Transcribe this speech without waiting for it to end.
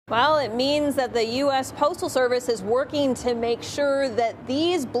Well, it means that the U.S. Postal Service is working to make sure that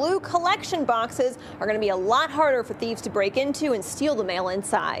these blue collection boxes are going to be a lot harder for thieves to break into and steal the mail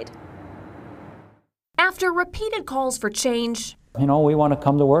inside. After repeated calls for change, we want to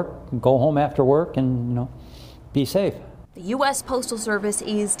come to work, go home after work, and, be safe. The U.S. Postal Service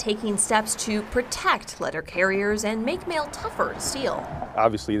is taking steps to protect letter carriers and make mail tougher to steal.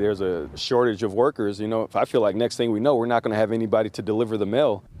 Obviously, there's a shortage of workers. I feel like next thing we know, we're not going to have anybody to deliver the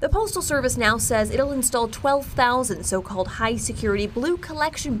mail. The Postal Service now says it'll install 12,000 so-called high-security blue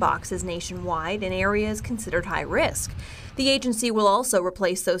collection boxes nationwide in areas considered high risk. The agency will also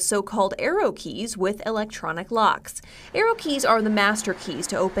replace those so-called arrow keys with electronic locks. Arrow keys are the master keys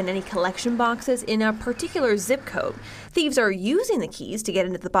to open any collection boxes in a particular zip code. Thieves are using the keys to get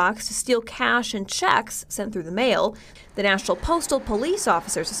into the box to steal cash and checks sent through the mail. The National Postal Police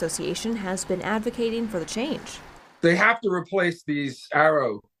Officers Association has been advocating for the change. They have to replace these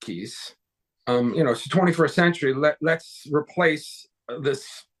arrow keys. It's the 21st century. Let's replace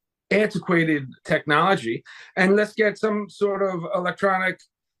this antiquated technology and let's get some sort of electronic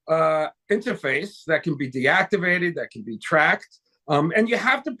interface that can be deactivated, that can be tracked. And you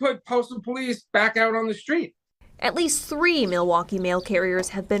have to put postal police back out on the street. At least 3 Milwaukee mail carriers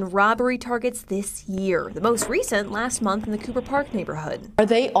have been robbery targets this year, the most recent last month in the Cooper Park neighborhood. Are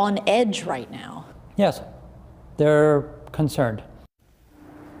they on edge right now? Yes, they're concerned.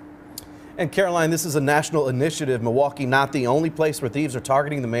 And Caroline, this is a national initiative. Milwaukee not the only place where thieves are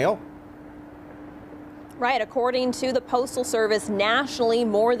targeting the mail? Right. According to the Postal Service, nationally,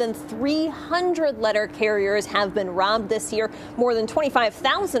 more than 300 letter carriers have been robbed this year. More than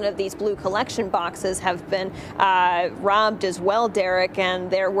 25,000 of these blue collection boxes have been robbed as well, Derek.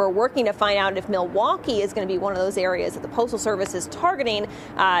 And we're working to find out if Milwaukee is going to be one of those areas that the Postal Service is targeting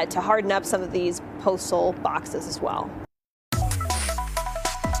to harden up some of these postal boxes as well.